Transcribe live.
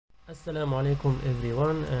Assalamu alaikum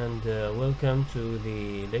everyone, and welcome to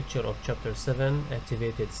the lecture of chapter 7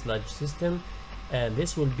 activated sludge system, and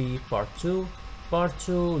this will be part 2. Part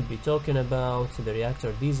 2 will be talking about the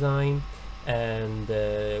reactor design, and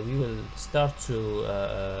we will start to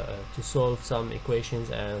solve some equations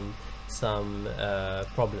and some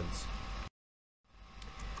problems.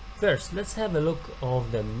 First, let's have a look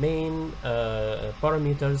of the main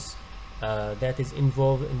parameters that is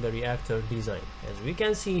involved in the reactor design. As we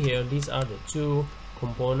can see here, these are the two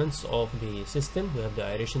components of the system. We have the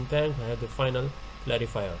aeration tank, we have the final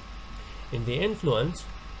clarifier. In the influent,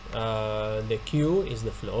 the Q is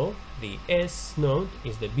the flow, the S node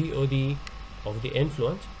is the BOD of the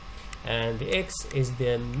influent, and the X is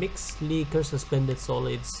the mixed leaker suspended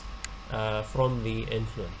solids from the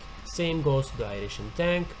influent. Same goes to the aeration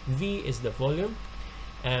tank. V is the volume,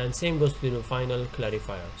 and same goes to the final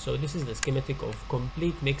clarifier. So this is the schematic of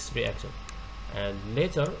complete mixed reactor, and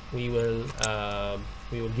later we will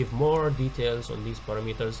give more details on these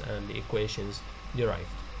parameters and the equations derived.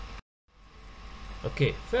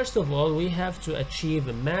 Okay, first of all, we have to achieve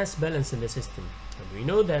a mass balance in the system, and we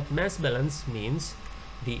know that mass balance means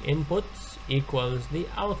the inputs equals the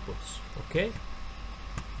outputs. Okay,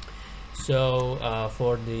 so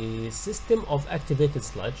for the system of activated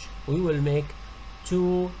sludge, we will make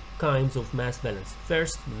two kinds of mass balance.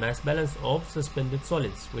 First, mass balance of suspended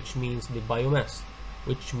solids, which means the biomass,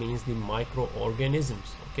 which means the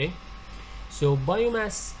microorganisms. Okay, so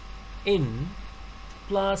biomass in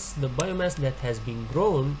plus the biomass that has been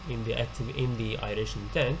grown in the aeration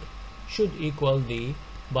tank should equal the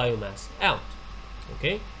biomass out.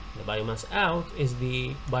 Okay, the biomass out is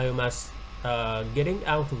the biomass getting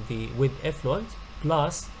out of the with effluent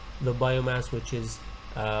plus the biomass which is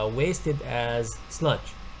wasted as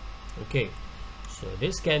sludge. Okay, so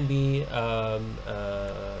this can be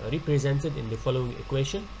represented in the following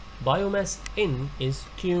equation. Biomass in is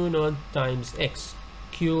Q naught times X,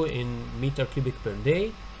 Q in meter cubic per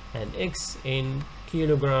day and X in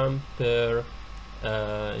kilogram per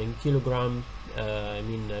per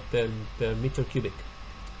meter cubic,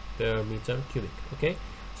 okay,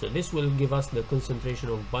 so this will give us the concentration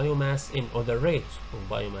of biomass in, or the rate of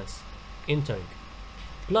biomass entering,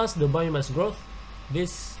 plus the biomass growth.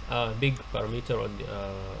 This big parameter, or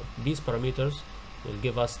these parameters will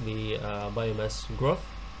give us the biomass growth,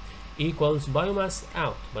 equals biomass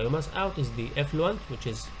out. Biomass out is the effluent, which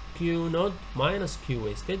is Q naught minus Q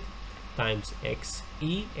wasted times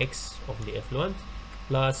XE, X of the effluent,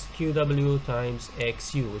 plus QW times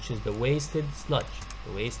XU, which is the wasted sludge.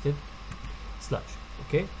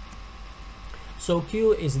 Okay, so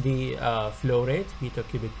Q is the flow rate, meter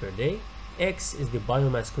cubic per day. X is the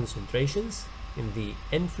biomass concentrations in the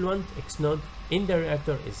influent, X naught, in the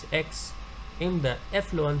reactor is X, in the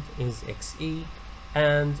effluent is XE,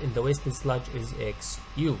 and in the wasted sludge is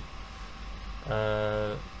XU.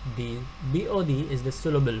 The BOD is the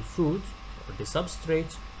soluble food, or the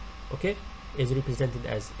substrate, okay, is represented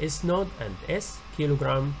as S naught and S,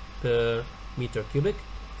 kilogram per meter cubic.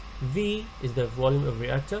 V is the volume of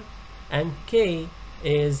reactor, and K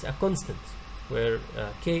is a constant, where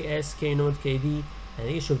KS, K naught, KD, and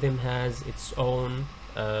each of them has its own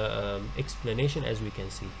explanation, as we can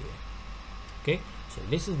see here. Okay, so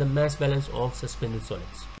this is the mass balance of suspended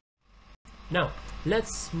solids. Now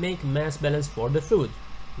let's make mass balance for the food,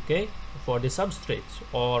 okay, for the substrates,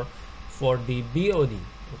 or for the BOD.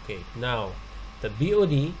 Okay, now the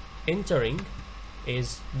BOD entering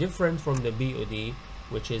is different from the BOD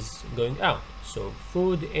which is going out. So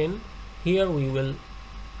food in, here we will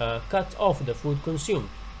cut off the food consumed,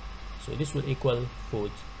 so this will equal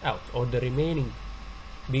food out, or the remaining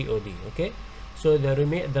BOD. Okay, so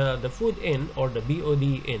the food in, or the BOD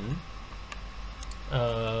in,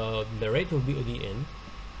 the rate of BOD in,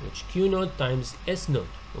 which Q naught times S naught,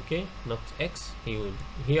 okay, not X. Here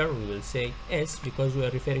we will say S because we are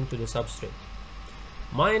referring to the substrate,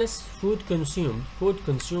 minus food consumed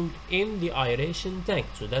in the aeration tank,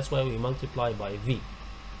 so that's why we multiply by V.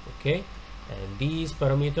 Okay, and these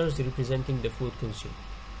parameters representing the food consumed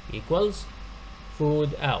equals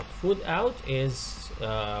food out. Food out is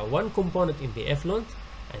one component in the effluent,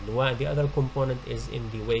 and the other component is in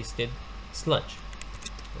the wasted sludge.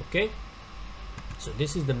 Okay, so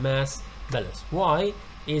this is the mass balance. Y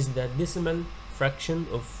is the decimal fraction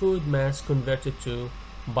of food mass converted to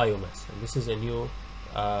biomass, and this is a new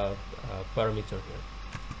parameter here.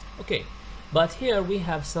 Okay, but here we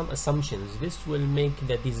have some assumptions. This will make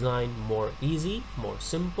the design more easy, more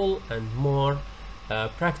simple, and more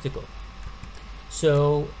practical.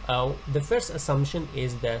 So the first assumption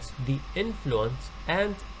is that the influent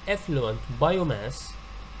and effluent biomass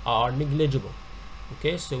are negligible.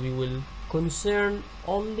 Okay, so we will concern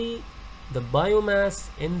only the biomass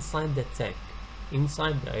inside the tank,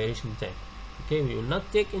 inside the aeration tank. Okay, we will not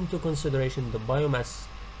take into consideration the biomass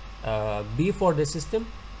before the system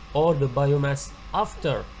or the biomass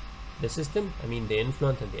after the system, I mean the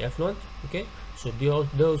influent and the effluent. Okay, so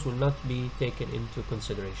those will not be taken into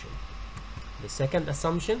consideration. The second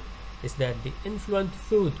assumption is that the influent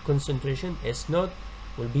food concentration S0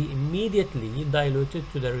 will be immediately diluted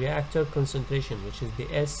to the reactor concentration, which is the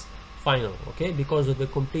S final, okay, because of the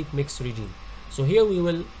complete mix regime. So here we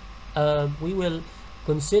will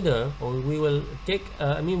consider, or we will take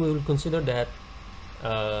we will consider that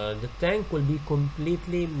the tank will be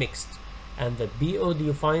completely mixed and the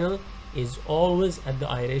BOD final is always at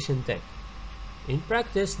the aeration tank. In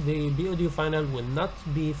practice, the BOD final will not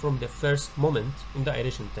be from the first moment in the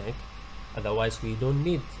aeration tank, otherwise we don't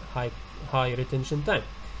need high retention time.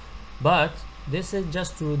 But this is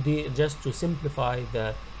just to simplify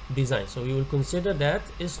the design. So we will consider that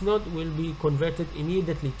S0 will be converted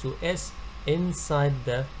immediately to S inside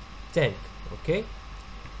the tank. Okay,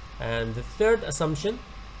 and the third assumption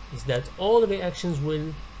is that all reactions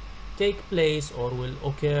will take place or will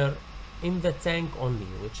occur in the tank only,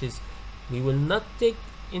 which is we will not take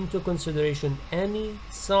into consideration any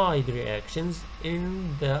side reactions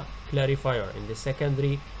in the clarifier, in the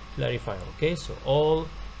secondary clarifier. Okay, so all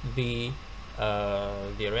the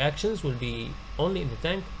reactions will be only in the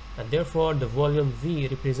tank, and therefore the volume V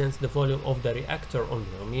represents the volume of the reactor only,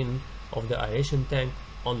 I mean of the aeration tank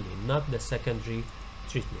only, not the secondary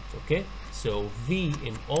treatment. Okay, so V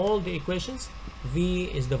in all the equations, V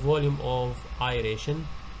is the volume of aeration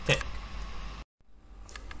tank.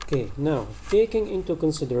 Okay, now taking into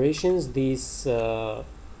considerations these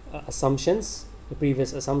assumptions, the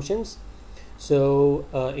previous assumptions, so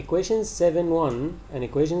equation 7.1 and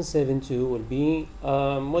equation 7.2 will be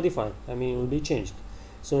modified, I mean will be changed.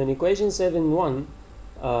 So in equation 7.1,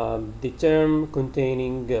 the term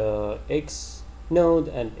containing x node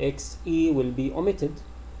and xe will be omitted,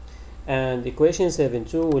 and equation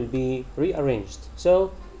 7.2 will be rearranged.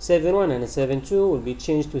 So 7.1 and 7.2 will be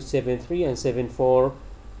changed to 7.3 and 7.4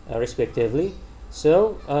 respectively.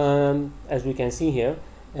 So as we can see here,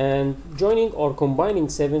 and joining or combining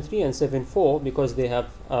 7.3 and 7.4 because they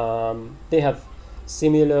have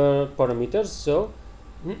similar parameters, so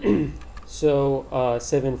so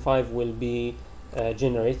 7.5 will be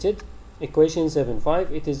generated. Equation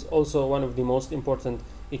 7.5, it is also one of the most important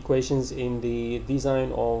equations in the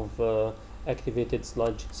design of activated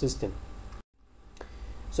sludge system.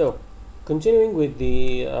 So continuing with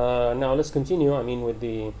the now let's continue, I mean with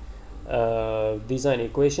the design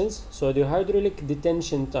equations. So the hydraulic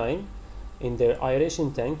detention time in the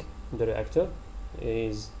aeration tank, the reactor,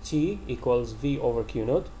 is T equals V over Q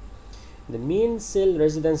naught. The mean cell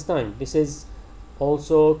residence time, this is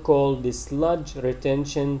also called the sludge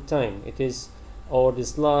retention time. It is, or the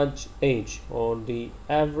sludge age, or the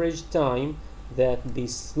average time that the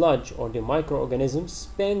sludge or the microorganisms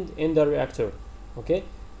spend in the reactor. Okay,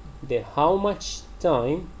 how much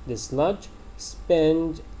time the sludge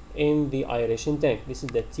spend in the aeration tank, this is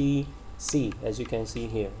the TC, as you can see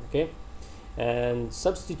here. Okay, and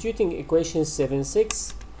substituting equations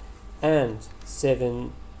 7.6 and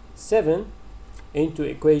 7.7 into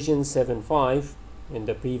equation 7.5 in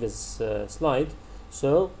the previous slide,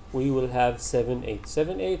 so we will have 7.8.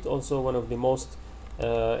 7.8 also one of the most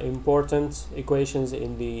important equations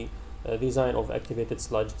in the design of activated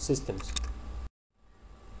sludge systems.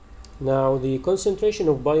 Now the concentration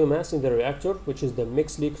of biomass in the reactor, which is the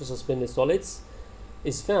mixed liquid suspended solids,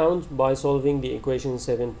 is found by solving the equation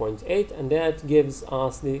 7.8, and that gives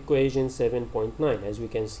us the equation 7.9 as we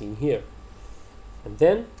can see here. And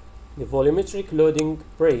then the volumetric loading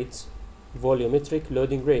rate,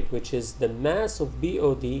 which is the mass of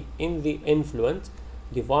BOD in the influent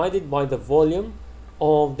divided by the volume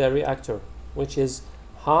of the reactor, which is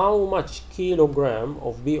how much kilogram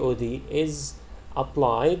of BOD is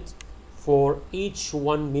applied for each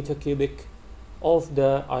 1 meter cubic of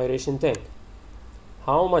the aeration tank.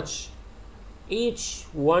 How much each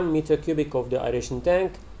 1 meter cubic of the aeration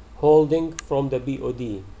tank holding from the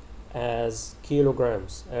BOD as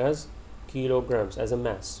kilograms, as a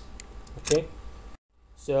mass. Okay,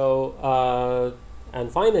 so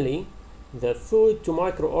and finally the food to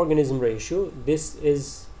microorganism ratio, this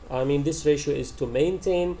ratio is to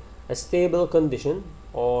maintain a stable condition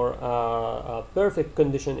or a perfect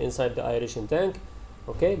condition inside the aeration tank.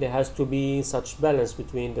 Okay, there has to be such balance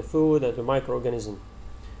between the food and the microorganism.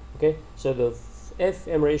 Okay, so the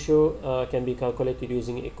FM ratio can be calculated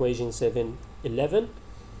using equation 7.11.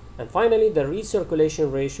 And finally the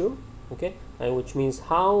recirculation ratio, okay, which means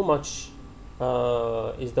how much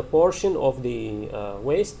is the portion of the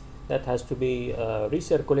waste that has to be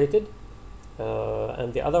recirculated,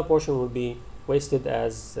 and the other portion will be wasted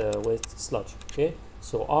as waste sludge. Okay,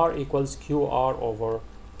 so R equals QR over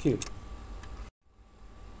Q.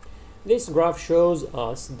 This graph shows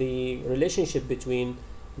us the relationship between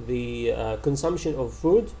the consumption of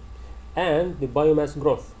food and the biomass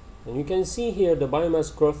growth, and you can see here the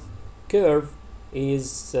biomass growth curve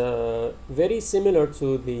is very similar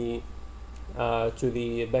to the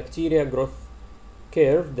bacteria growth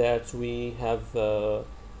curve that we have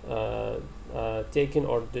taken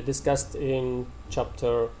or discussed in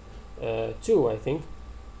chapter 2, I think.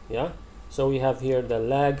 Yeah, so we have here the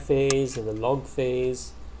lag phase and the log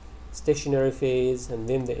phase, stationary phase, and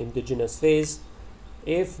then the indigenous phase.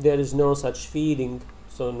 If there is no such feeding,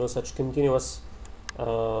 so no such continuous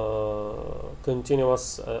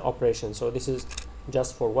operation, so this is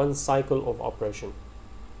just for one cycle of operation.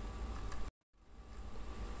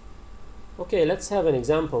 Okay, let's have an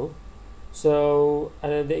example. So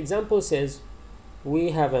the example says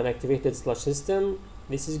we have an activated sludge system.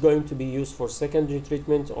 This is going to be used for secondary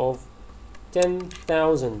treatment of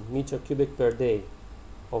 10,000 meter cubic per day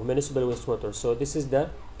of municipal wastewater. So this is the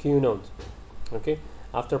Q node. Okay,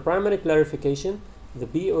 after primary clarification, the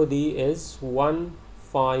BOD is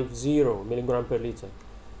 150 milligram per liter.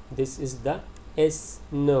 This is the S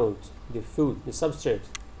node, the food, the substrate,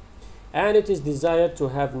 and it is desired to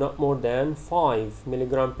have not more than 5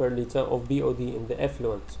 milligram per liter of BOD in the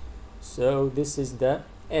effluent. So this is the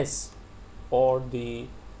S, or the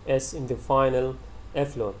S in the final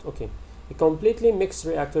effluent. Okay, a completely mixed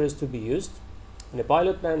reactor is to be used, and a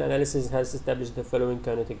pilot plan analysis has established the following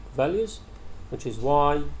kinetic values, which is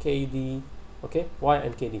Y, KD, okay, Y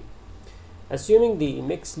and KD. Assuming the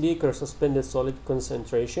mixed leaker suspended solid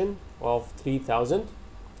concentration of 3000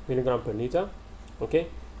 milligram per liter, okay,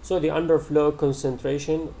 so the underflow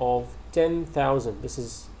concentration of 10,000, this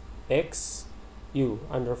is XU,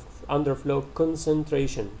 underflow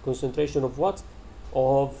concentration of what?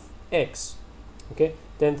 Of X, okay,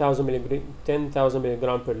 10,000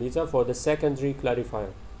 milligram per liter for the secondary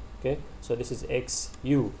clarifier. Okay, so this is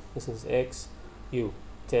XU, this is XU,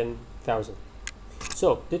 10,000.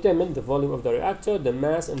 So determine the volume of the reactor, the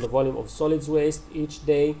mass and the volume of solids waste each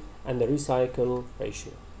day, and the recycle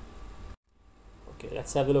ratio. Okay,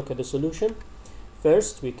 let's have a look at the solution.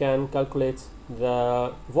 First, we can calculate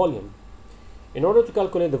the volume. In order to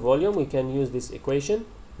calculate the volume, we can use this equation.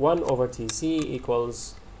 1 over Tc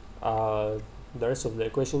equals the rest of the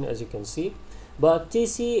equation, as you can see. But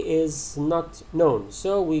Tc is not known,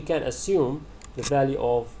 so we can assume the value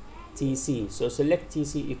of Tc. So select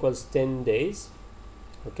Tc equals 10 days.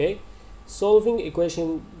 Okay, solving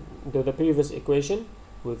equation to the previous equation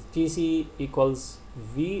with Tc equals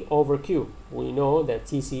V over Q. We know that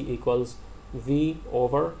Tc equals V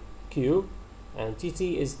over Q, and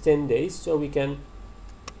Tc is 10 days, so we can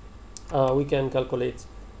calculate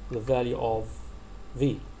the value of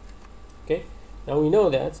V. Okay, now we know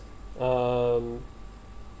that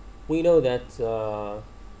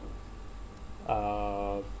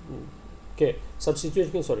okay,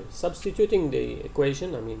 substituting the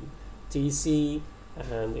equation, I mean Tc,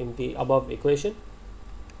 and in the above equation,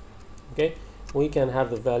 okay, we can have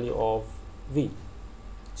the value of V.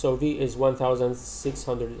 So V is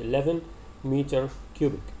 1611 meter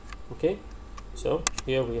cubic. Okay, so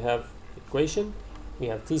here we have the equation, we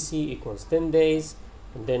have Tc equals 10 days,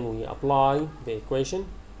 and then we apply the equation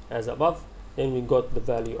as above, then we got the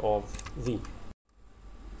value of V.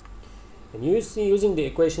 And you see, using the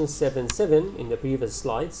equation 7 in the previous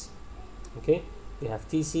slides, okay, we have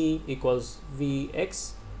Tc equals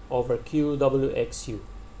Vx over QWXU.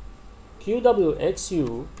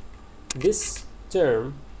 QWXU, this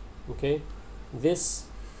term, okay, this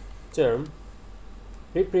term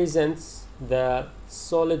represents the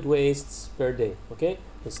solid wastes per day, okay,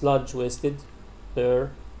 the sludge wasted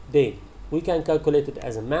per day. We can calculate it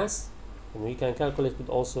as a mass, and we can calculate it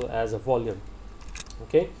also as a volume.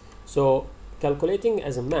 Okay, so calculating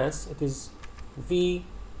as a mass, it is V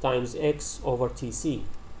times X over Tc.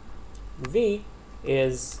 V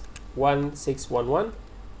is 1611,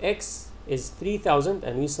 X is 3000,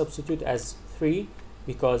 and we substitute as 3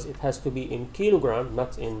 because it has to be in kilogram,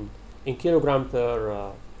 not in kilogram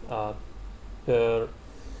per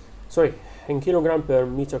in kilogram per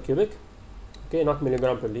meter cubic, okay, not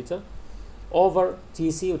milligram per liter, over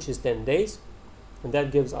Tc, which is 10 days, and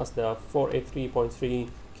that gives us the 483.3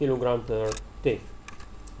 kilogram per day.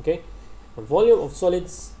 Okay, and volume of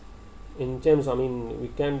solids in terms, I mean, we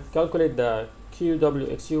can calculate the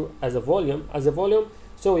QWXU as a volume,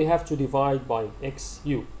 so we have to divide by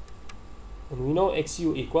XU, and we know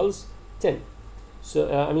XU equals 10. So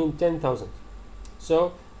I mean 10,000.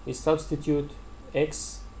 So we substitute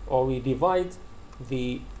x, or we divide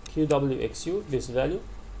the QWXU, this value,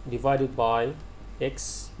 divided by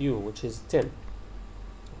XU, which is 10.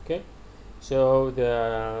 Okay, so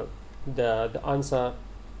the answer,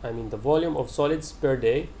 I mean the volume of solids per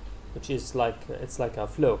day, which is like, it's like a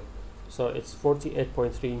flow, so it's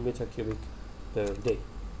 48.3 meter cubic per day.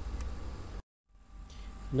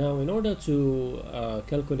 Now, in order to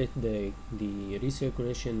calculate the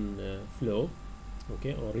recirculation flow,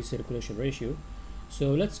 okay, or recirculation ratio,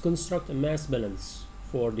 so let's construct a mass balance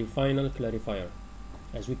for the final clarifier.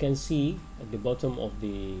 As we can see at the bottom of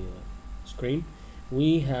the screen,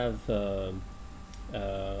 we have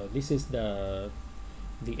this is the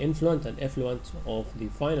influent and effluent of the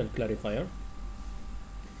final clarifier.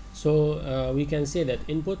 So we can say that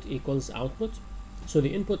input equals output. So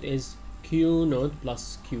the input is Q naught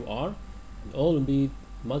plus QR, and all will be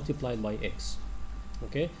multiplied by X.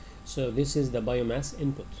 Okay, so this is the biomass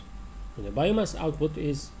input, and the biomass output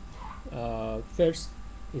is first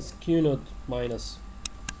is Q naught minus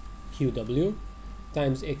QW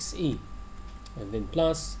times XE, and then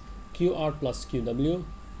plus QR plus QW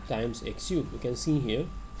times XU. You can see here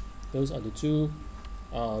those are the two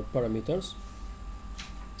parameters.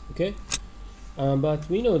 Okay, but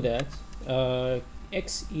we know that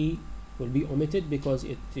XE will be omitted because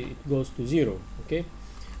it goes to 0. Okay,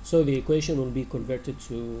 so the equation will be converted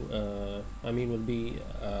to will be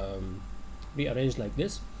rearranged like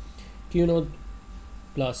this: Q naught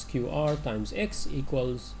plus QR times X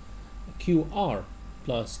equals QR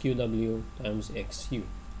plus QW times XU.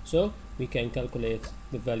 So we can calculate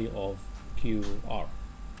the value of QR.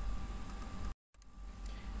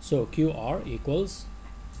 So QR equals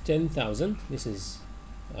 10,000, this is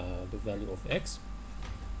the value of X,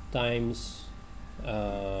 times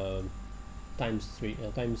times 3,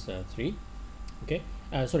 okay,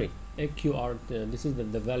 sorry, QR, this is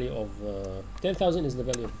the value of 10,000 is the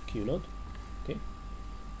value of Q naught, okay,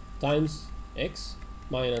 times X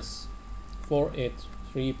minus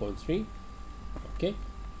 483.3, okay,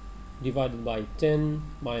 divided by 10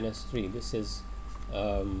 minus 3. This is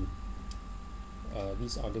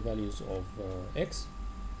these are the values of X.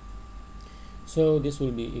 So this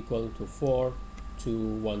will be equal to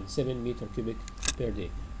 4217 meter cubic per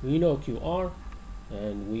day. We know QR,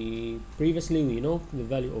 and we know the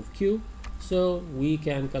value of Q, so we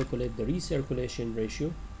can calculate the recirculation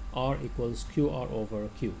ratio. R equals QR over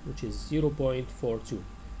Q, which is 0.42.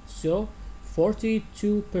 So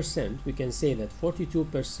 42%, we can say that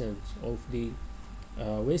 42% of the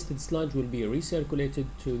wasted sludge will be recirculated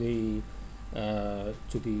to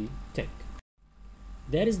the tank.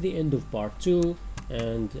 That is the end of part 2,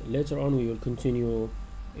 and later on we will continue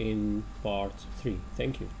in part 3.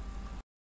 Thank you.